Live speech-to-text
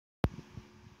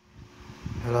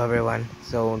Hello everyone.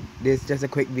 So this is just a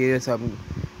quick video.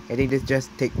 I think this just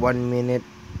take 1 minute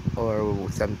or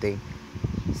something.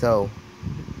 So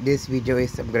this video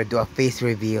is I'm gonna do a face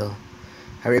reveal.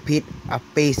 I repeat, a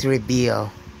face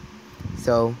reveal.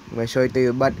 So I'm gonna show it to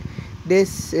you. But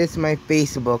this is my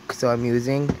Facebook. So I'm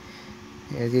using,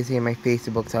 as you see, my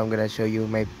Facebook. So I'm gonna show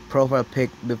you my profile pic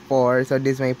before. So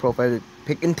this is my profile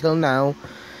pic until now.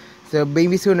 So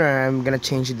maybe sooner I'm gonna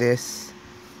change this.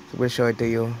 So we'll show it to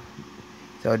you.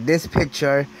 So this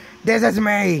picture, this is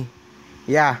me.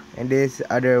 Yeah, and this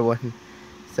other one.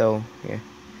 So yeah,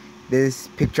 this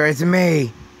picture is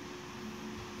me.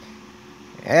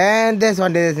 And this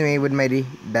one, this is me with my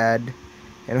dad.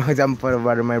 And for example,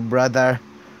 about my brother.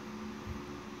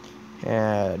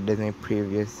 Yeah, this is my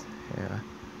previous. Yeah,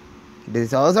 this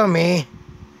is also me.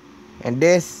 And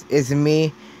this is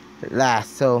me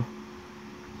last. So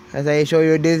as I show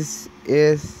you, this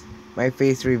is my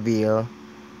face reveal.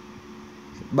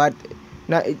 But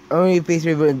not only face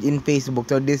reveal in Facebook.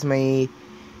 So this is my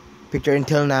picture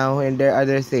until now, and there are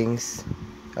other things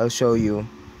I'll show you.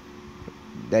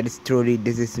 That is truly,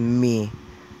 this is me.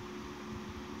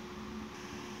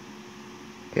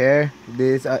 Here,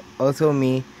 this is also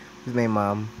me with my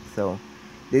mom. So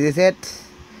this is it.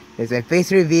 This is my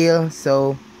face reveal.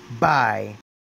 So bye.